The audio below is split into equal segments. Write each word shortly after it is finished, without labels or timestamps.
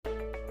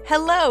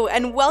Hello,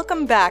 and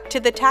welcome back to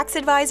the Tax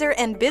Advisor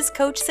and Biz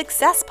Coach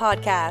Success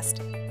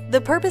Podcast.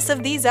 The purpose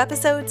of these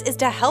episodes is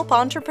to help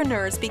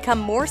entrepreneurs become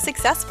more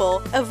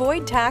successful,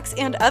 avoid tax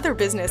and other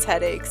business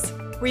headaches.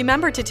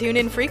 Remember to tune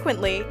in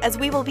frequently, as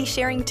we will be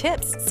sharing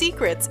tips,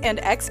 secrets, and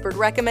expert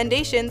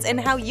recommendations in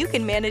how you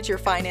can manage your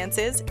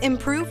finances,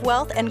 improve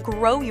wealth, and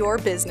grow your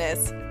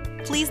business.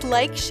 Please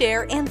like,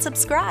 share, and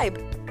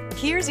subscribe.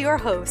 Here's your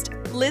host,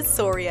 Liz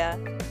Soria.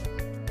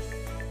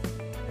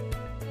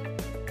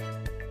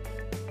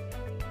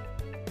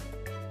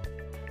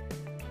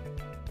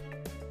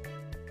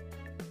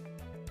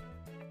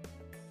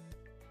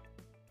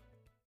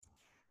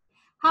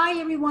 Hi,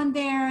 everyone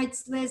there.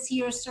 It's Liz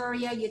here,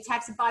 Soria, your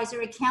tax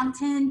advisor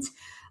accountant.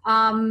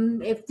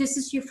 If this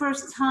is your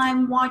first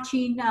time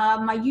watching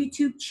my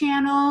YouTube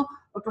channel,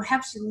 or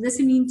perhaps you're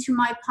listening to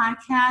my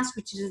podcast,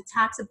 which is a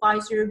Tax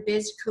Advisor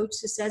Biz Coach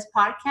Success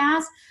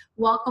Podcast,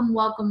 welcome,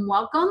 welcome,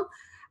 welcome.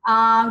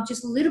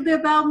 Just a little bit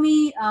about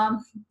me.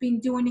 Been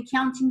doing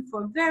accounting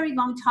for a very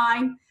long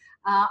time.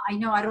 I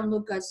know I don't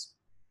look as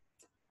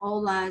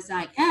old as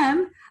I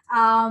am,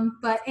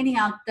 but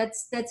anyhow,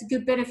 that's a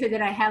good benefit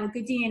that I have a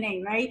good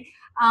DNA, right?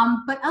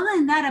 But other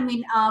than that,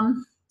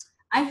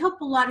 I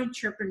help a lot of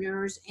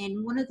entrepreneurs,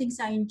 and one of the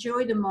things I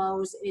enjoy the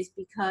most is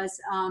because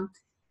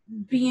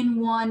being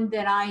one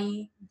that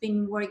I've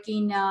been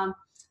working,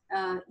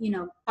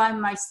 by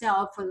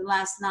myself for the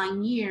last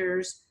 9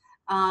 years.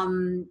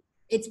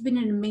 It's been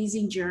an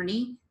amazing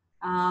journey,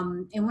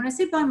 and when I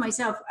say by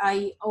myself,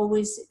 I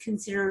always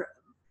consider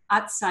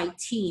outside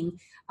team.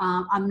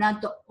 I'm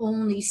not the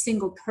only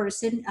single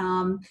person.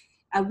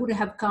 I wouldn't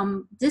have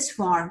come this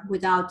far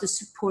without the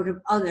support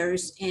of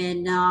others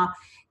and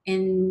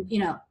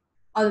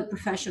other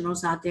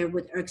professionals out there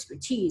with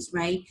expertise,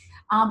 right?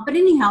 But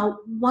anyhow,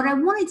 what I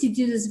wanted to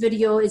do this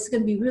video is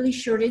going to be really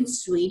short and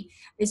sweet.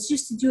 It's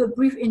just to do a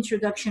brief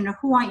introduction of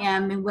who I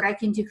am and what I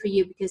can do for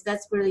you, because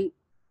that's really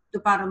the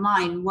bottom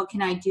line. What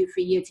can I do for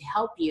you to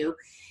help you?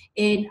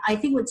 And I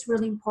think what's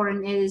really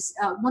important is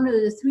one of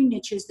the three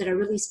niches that I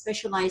really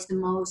specialize the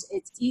most.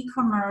 It's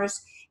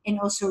e-commerce and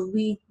also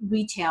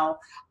retail,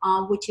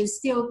 which is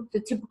still the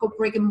typical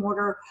brick and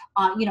mortar,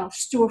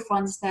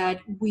 storefronts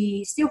that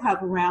we still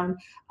have around,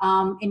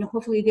 and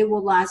hopefully they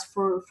will last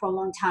for a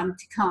long time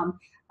to come.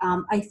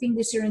 I think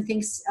there's certain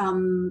things,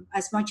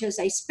 as much as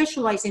I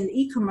specialize in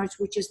e-commerce,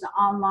 which is the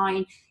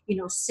online,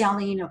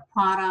 selling of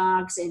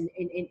products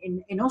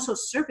and also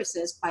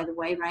services, by the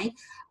way, right?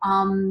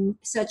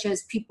 Such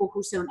as people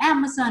who sell on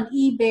Amazon,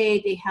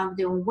 eBay, they have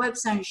their own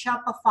website,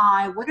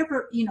 Shopify,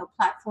 whatever,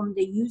 platform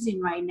they're using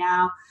right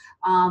now,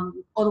 all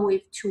the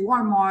way to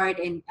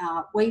Walmart and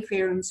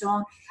Wayfair and so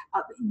on.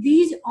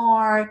 These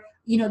are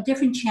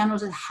different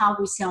channels of how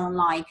we sell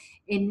online.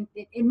 And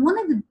one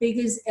of the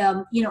biggest,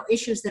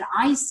 issues that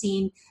I've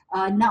seen,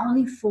 not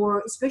only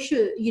for,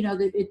 especially,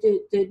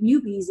 the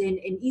newbies in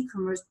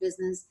e-commerce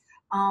business,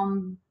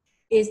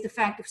 is the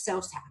fact of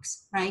sales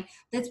tax, right?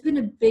 That's been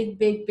a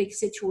big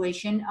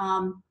situation.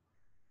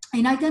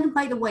 And I done,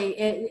 by the way,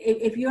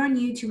 if you're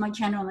new to my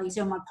channel, like I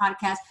said on my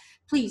podcast,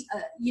 please,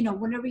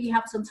 whenever you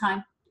have some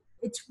time,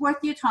 it's worth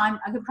your time.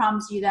 I can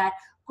promise you that.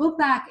 Go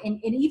back and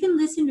even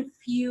listen to a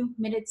few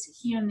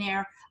minutes here and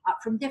there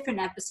from different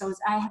episodes.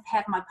 I have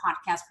had my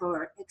podcast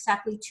for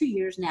exactly 2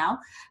 years now.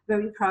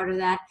 Very proud of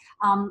that.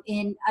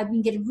 And I've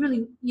been getting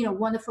really,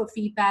 wonderful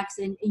feedbacks,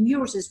 and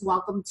yours is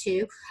welcome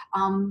too,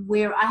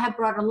 where I have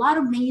brought a lot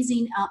of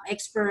amazing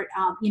expert,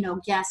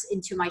 guests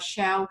into my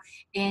show,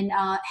 and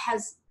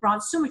has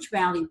brought so much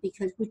value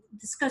because we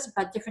discuss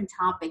about different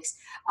topics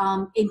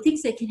and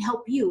things that can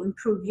help you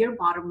improve your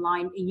bottom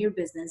line in your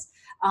business.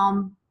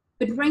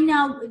 But right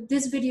now,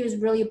 this video is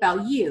really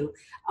about you.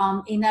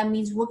 And that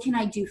means, what can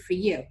I do for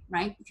you,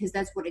 right? Because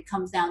that's what it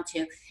comes down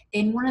to.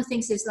 And one of the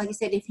things is, like I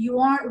said, if you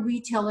are a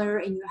retailer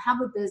and you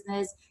have a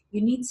business,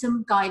 you need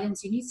some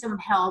guidance, you need some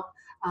help,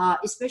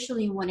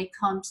 especially when it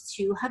comes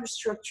to how to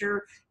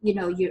structure,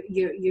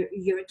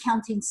 your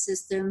accounting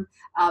system,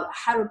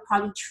 how to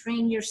probably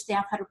train your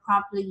staff, how to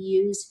properly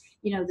use,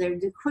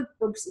 the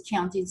QuickBooks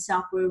accounting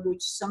software,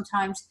 which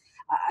sometimes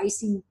I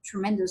see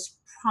tremendous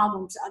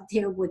problems out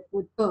there with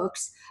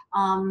books.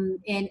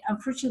 And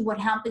unfortunately, what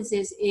happens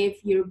is,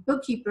 if your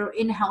bookkeeper,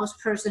 in-house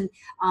person,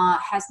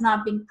 has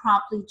not been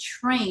properly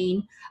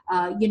trained,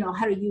 how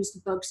to use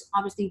the books,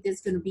 obviously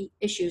there's going to be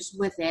issues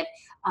with it.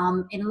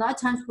 And a lot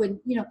of times when,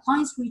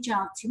 clients reach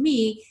out to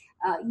me,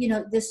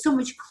 there's so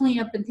much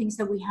cleanup and things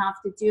that we have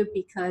to do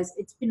because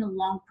it's been a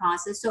long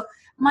process. So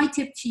my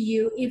tip to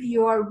you, if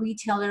you are a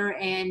retailer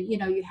and,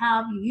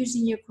 you're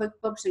using your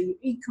QuickBooks or your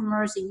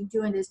e-commerce and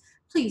you're doing this,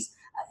 please,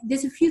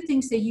 there's a few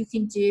things that you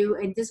can do,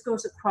 and this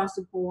goes across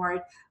the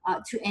board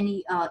to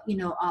any,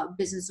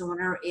 business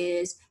owner,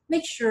 is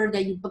make sure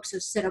that your books are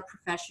set up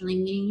professionally,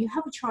 meaning you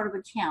have a chart of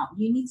account.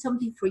 You need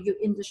something for your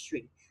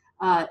industry.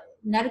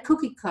 Not a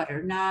cookie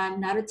cutter,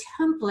 not a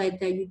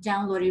template that you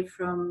downloaded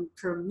from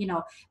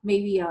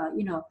maybe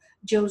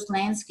Joe's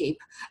Landscape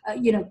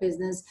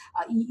business.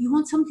 You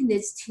want something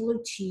that's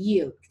tailored to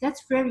you.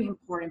 That's very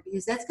important,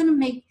 because that's going to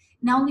make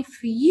not only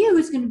for you,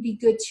 it's going to be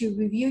good to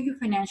review your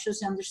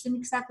financials and understand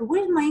exactly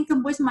where's my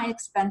income, where's my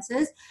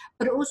expenses,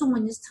 but also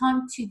when it's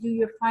time to do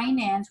your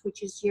finance,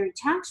 which is your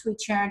tax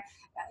return,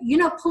 you're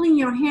not pulling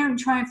your hair and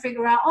trying to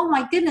figure out, oh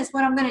my goodness,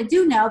 what I'm going to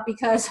do now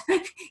because,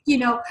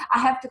 I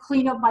have to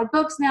clean up my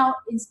books now.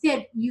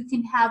 Instead, you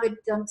can have it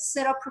done,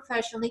 set up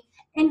professionally,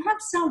 and have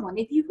someone.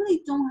 If you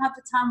really don't have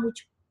the time,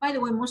 which by the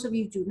way, most of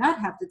you do not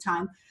have the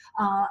time,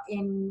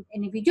 and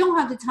if you don't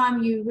have the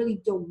time, you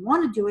really don't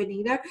want to do it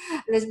either.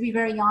 Let's be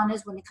very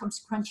honest when it comes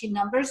to crunching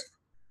numbers.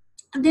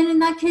 And then in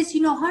that case,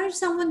 hire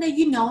someone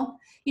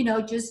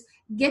that just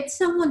get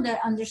someone that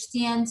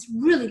understands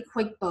really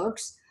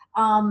QuickBooks,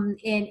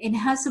 and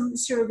has some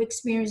sort of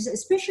experience,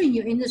 especially in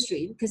your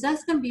industry, because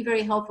that's going to be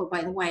very helpful,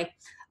 by the way.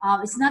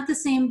 It's not the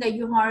same that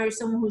you hire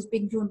someone who's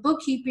been doing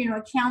bookkeeping or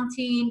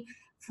accounting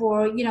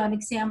for, an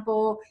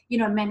example,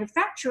 a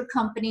manufacturer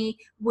company.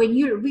 When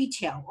you're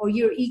retail or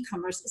you're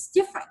e-commerce, it's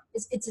different.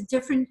 It's a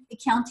different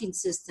accounting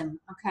system,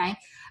 okay?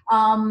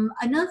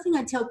 Another thing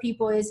I tell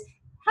people is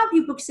have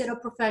your books set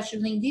up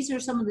professionally. These are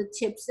some of the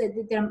tips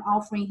that I'm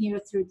offering here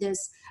through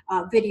this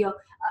video.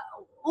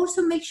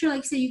 Also make sure, like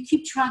I say, you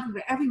keep track of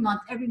it every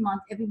month,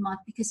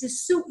 because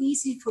it's so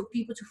easy for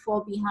people to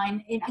fall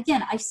behind. And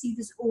again, I see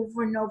this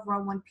over and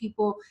over when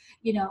people,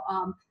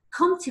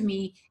 come to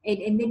me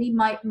and they need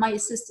my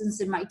assistance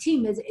and my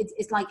team.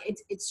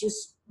 It's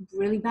just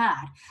really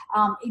bad.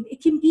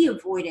 It can be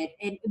avoided.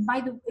 And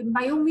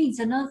by all means,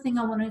 another thing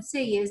I want to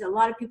say is a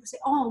lot of people say,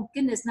 oh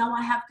goodness, now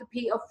I have to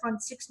pay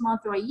upfront 6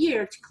 months or a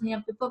year to clean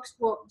up the books.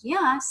 Well,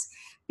 yes,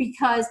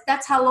 because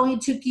that's how long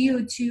it took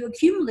you to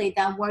accumulate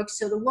that work.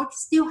 So the work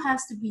still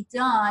has to be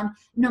done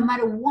no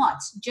matter what.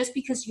 Just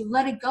because you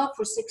let it go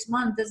for 6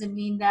 months doesn't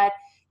mean that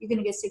you're going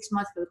to get 6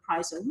 months for the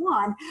price of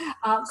one.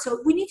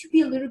 So we need to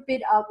be a little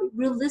bit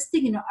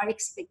realistic in our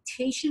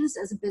expectations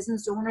as a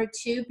business owner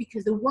too,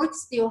 because the work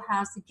still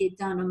has to get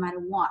done no matter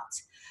what.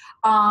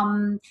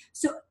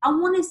 So I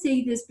want to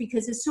say this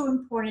because it's so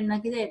important.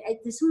 Like I said,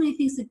 there's so many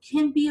things that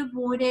can be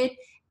avoided,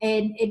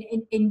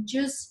 and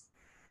just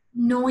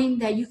knowing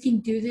that you can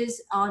do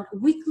this on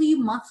weekly,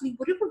 monthly,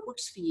 whatever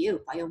works for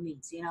you, by all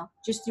means,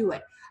 just do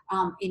it.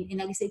 And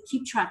like I said,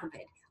 keep track of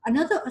it.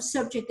 Another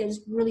subject that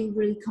is really,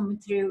 really coming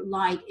through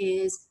light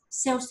is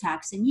sales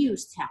tax and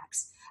use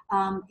tax.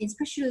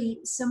 Especially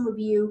some of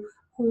you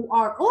who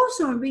are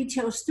also in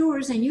retail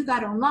stores and you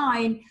got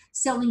online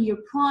selling your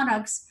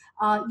products.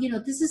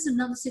 This is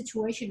another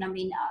situation. I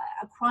mean,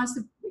 across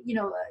the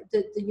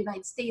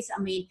United States,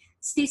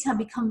 states have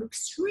become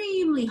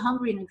extremely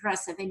hungry and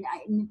aggressive. And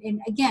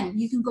again,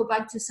 you can go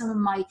back to some of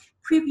my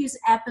previous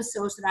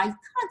episodes that I kind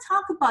of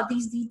talk about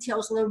these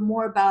details a little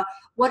more about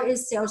what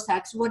is sales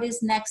tax, what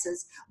is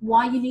Nexus,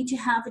 why you need to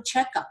have a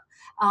checkup.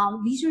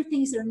 These are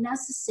things that are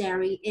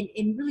necessary,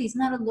 and really it's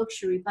not a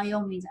luxury by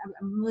all means.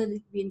 I'm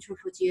really being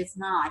truthful to you, it's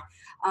not.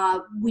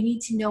 We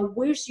need to know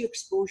where's your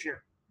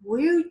exposure.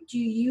 Where do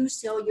you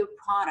sell your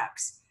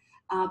products?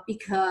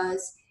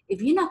 Because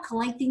if you're not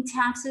collecting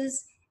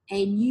taxes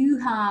and you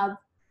have,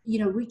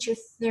 reach a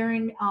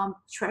certain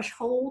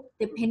threshold,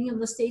 depending on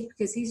the state,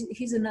 because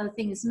here's another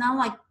thing. It's not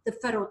like the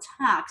federal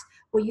tax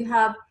where you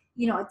have,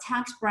 a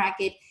tax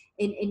bracket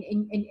and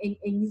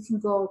you can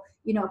go,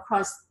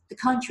 across the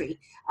country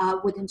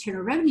with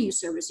Internal Revenue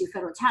Service, your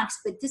federal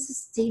tax, but this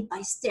is state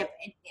by step,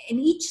 and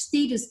each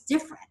state is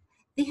different.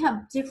 They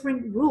have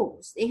different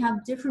rules. They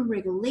have different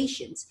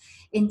regulations.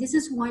 And this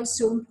is why it's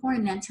so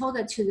important. And I tell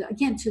that to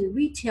the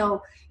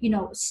retail,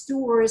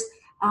 stores,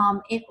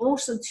 and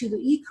also to the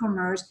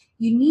e-commerce,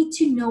 you need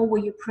to know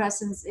where your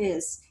presence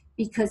is,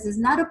 because it's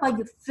not about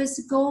your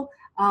physical.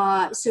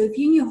 So if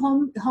you're in your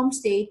home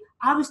state,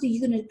 obviously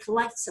you're going to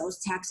collect sales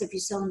tax if you're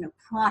selling a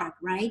product,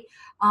 right?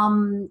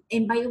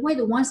 And by the way,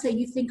 the ones that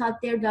you think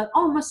out there that,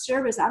 oh, my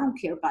service, I don't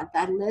care about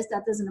that list,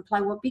 that doesn't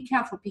apply. Well, be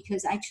careful,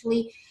 because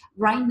actually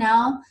right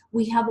now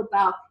we have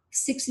about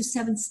 6 to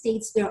 7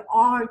 states that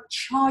are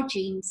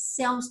charging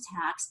sales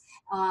tax,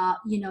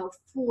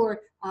 for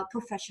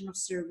professional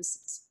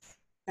services.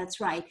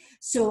 That's right.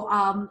 So,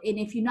 and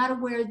if you're not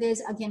aware of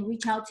this, again,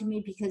 reach out to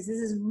me, because this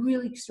is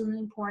really extremely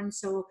important.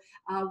 So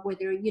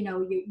whether,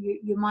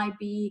 you might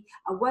be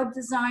a web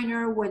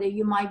designer, whether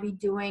you might be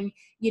doing,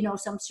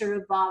 some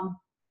sort of,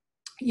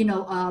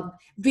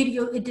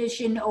 video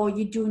edition, or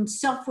you're doing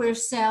software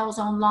sales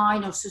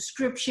online or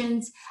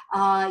subscriptions,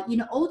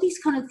 all these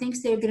kind of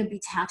things, they're going to be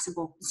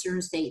taxable in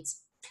certain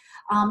states.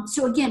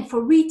 So again,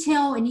 for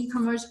retail and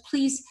e-commerce,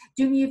 please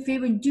do me a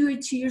favor and do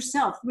it to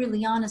yourself,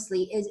 really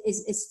honestly,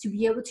 is to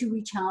be able to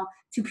reach out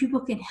to people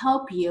who can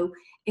help you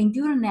and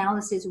do an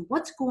analysis of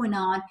what's going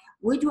on,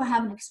 where do I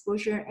have an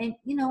exposure, and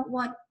you know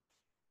what,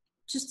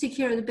 just take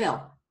care of the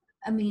bill.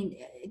 I mean,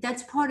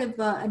 that's part of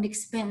an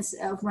expense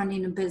of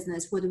running a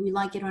business, whether we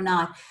like it or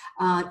not.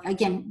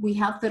 Again, we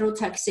have federal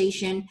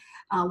taxation,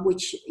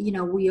 which,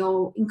 we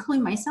all,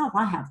 including myself,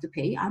 I have to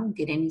pay. I don't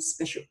get any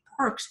special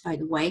perks, by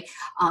the way,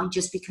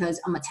 just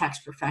because I'm a tax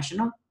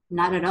professional.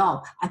 Not at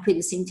all. I pay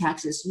the same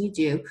taxes you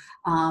do.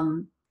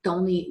 The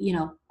only,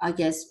 I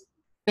guess,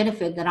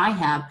 benefit that I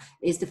have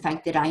is the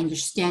fact that I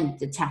understand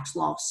the tax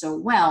law so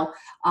well,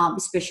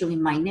 especially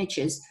in my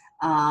niches.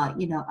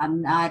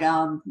 I'm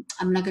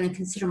not going to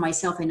consider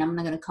myself, and I'm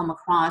not going to come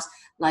across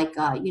like,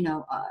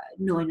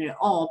 knowing it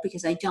all,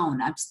 because I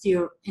don't. I'm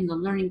still in the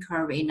learning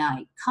curve, and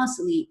I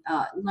constantly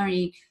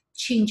learning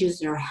changes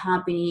that are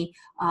happening,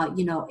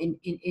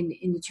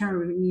 in the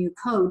term of new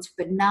codes.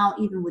 But now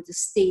even with the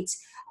states,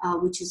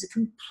 which is a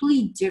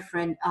complete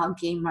different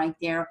game right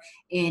there.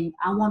 And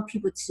I want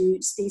people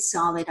to stay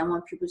solid. I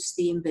want people to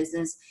stay in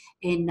business.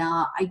 And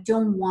I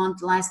don't want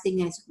the last thing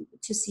is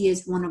to see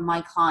as one of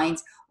my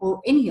clients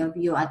or any of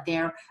you out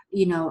there,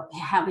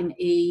 having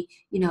a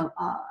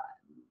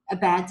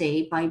bad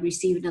day by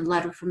receiving a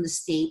letter from the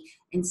state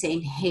and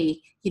saying, hey,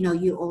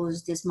 you owe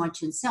us this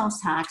much in sales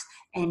tax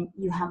and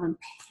you haven't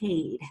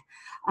paid.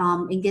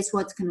 And guess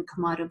what's going to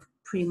come out of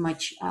pretty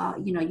much,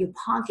 your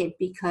pocket,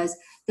 because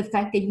the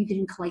fact that you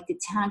didn't collect the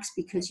tax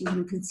because you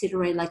didn't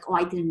consider it like, oh,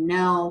 I didn't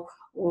know,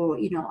 or,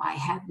 I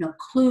have no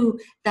clue,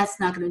 that's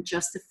not going to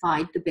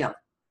justify the bill.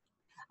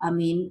 I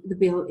mean, the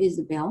bill is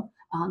the bill.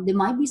 There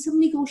might be some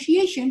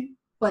negotiation,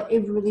 but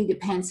it really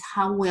depends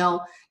how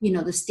well,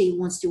 the state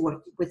wants to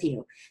work with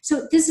you.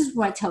 So this is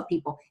what I tell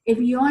people. If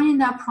you are in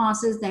that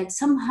process that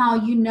somehow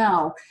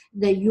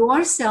that you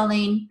are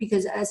selling,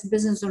 because as a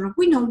business owner,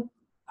 we know,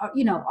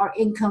 our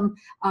income,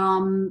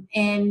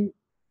 and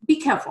be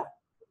careful.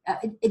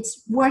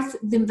 It's worth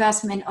the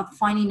investment of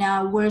finding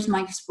out where's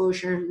my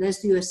exposure.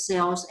 Let's do a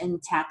sales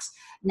and tax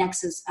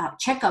nexus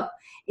checkup.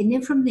 And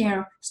then from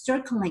there,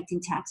 start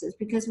collecting taxes.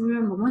 Because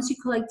remember, once you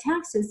collect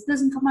taxes, it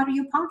doesn't come out of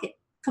your pocket.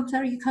 It comes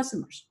out of your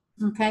customers.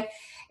 Okay.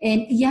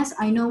 And yes,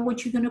 I know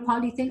what you're going to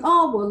probably think.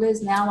 Oh, well,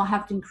 Liz, now I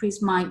have to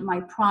increase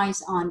my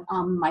price on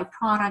my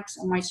products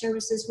or my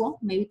services. Well,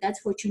 maybe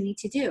that's what you need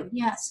to do.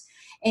 Yes.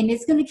 And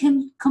it's going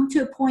to come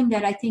to a point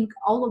that I think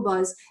all of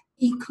us,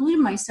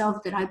 including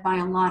myself, that I buy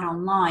a lot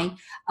online,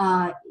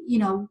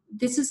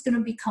 this is going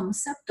to become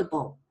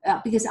acceptable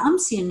because I'm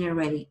seeing it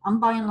already. I'm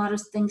buying a lot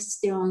of things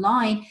still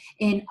online,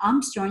 and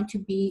I'm starting to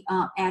be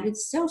added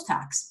sales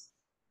tax,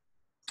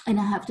 and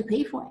I have to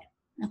pay for it.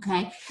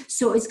 Okay,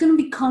 so it's going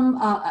to become,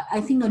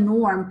 I think, a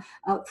norm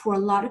for a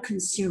lot of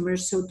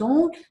consumers. So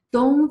don't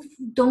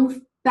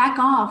back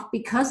off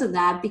because of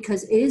that,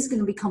 because it is going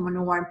to become a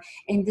norm,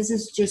 and this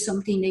is just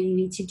something that you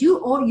need to do,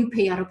 or you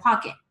pay out of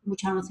pocket,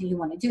 which I don't think you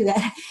want to do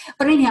that.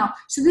 But anyhow,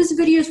 so this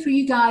video is for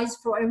you guys,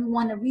 for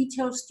everyone, a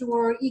retail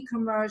store,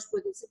 e-commerce,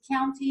 whether it's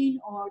accounting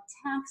or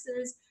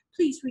taxes.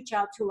 Please reach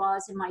out to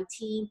us and my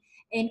team,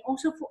 and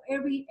also for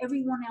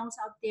everyone else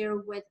out there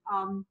with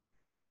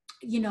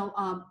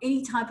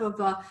any type of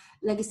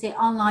like I say,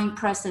 online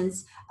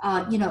presence.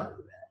 Let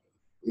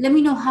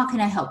me know, how can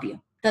I help you?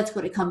 That's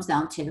what it comes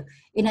down to.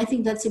 And I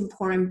think that's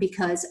important,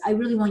 because I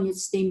really want you to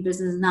stay in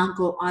business, not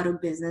go out of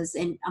business.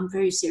 And I'm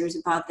very serious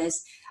about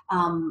this.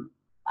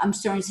 I'm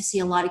starting to see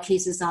a lot of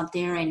cases out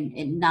there,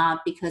 and not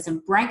because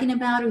I'm bragging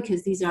about it,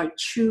 because these are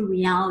true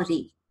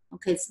reality.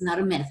 Okay, it's not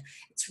a myth.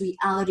 It's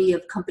reality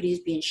of companies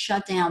being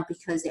shut down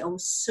because they owe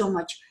so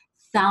much,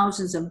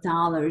 thousands of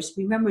dollars.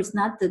 Remember, it's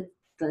not the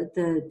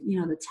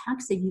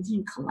tax that you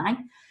didn't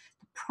collect.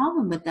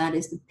 Problem with that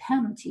is the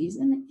penalties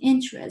and the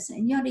interest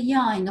and yada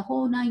yada and the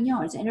whole 9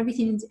 yards, and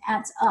everything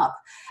adds up.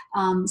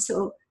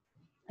 So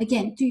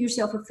again, do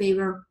yourself a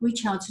favor,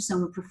 reach out to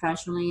someone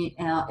professionally.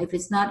 If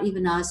it's not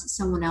even us,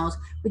 someone else,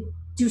 but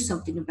do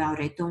something about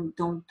it. Don't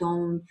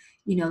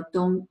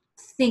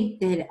think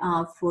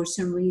that for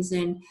some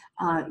reason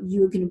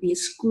you're going to be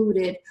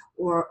excluded,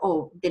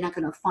 or they're not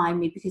going to find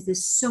me, because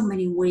there's so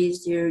many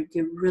ways they're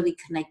really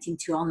connecting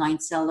to online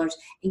sellers,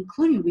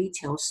 including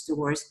retail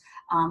stores.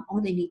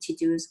 All they need to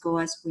do is go,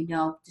 as we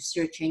know, the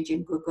search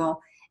engine Google,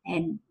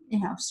 and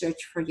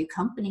search for your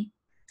company.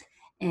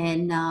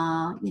 And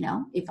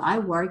if I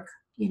work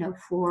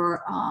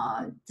for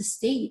the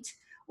state,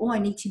 all I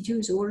need to do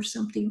is order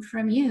something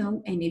from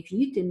you, and if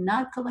you did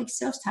not collect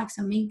sales tax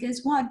on me, guess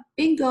what?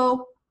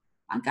 Bingo,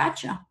 I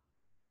gotcha.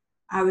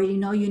 I already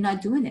know you're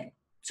not doing it.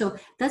 So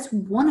that's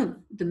one of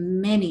the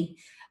many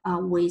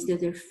ways that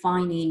they're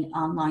finding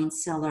online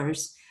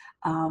sellers.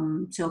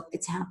 So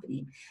it's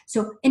happening.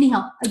 So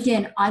anyhow,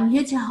 again, I'm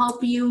here to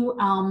help you.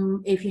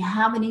 If you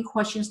have any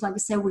questions, like I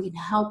said, we can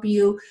help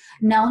you.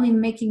 Not only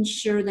making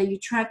sure that you're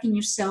tracking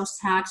your sales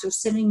tax, or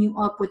setting you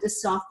up with the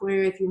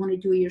software if you want to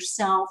do it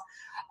yourself,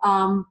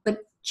 but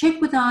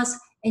check with us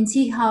and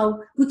see how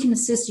we can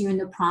assist you in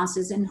the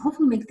process, and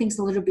hopefully make things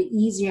a little bit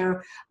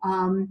easier,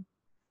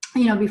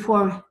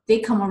 before they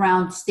come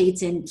around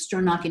states and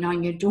start knocking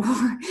on your door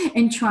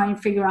and try and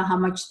figure out how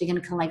much they're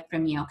going to collect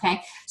from you.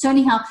 Okay. So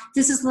anyhow,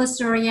 this is Liz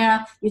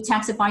Soria, your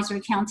tax advisor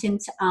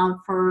accountant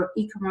for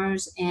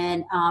e-commerce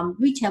and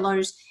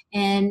retailers.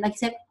 And like I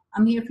said,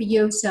 I'm here for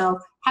you. So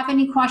have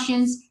any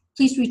questions,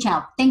 please reach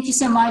out. Thank you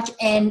so much.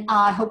 And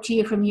I hope to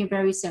hear from you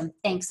very soon.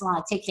 Thanks a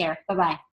lot. Take care. Bye-bye.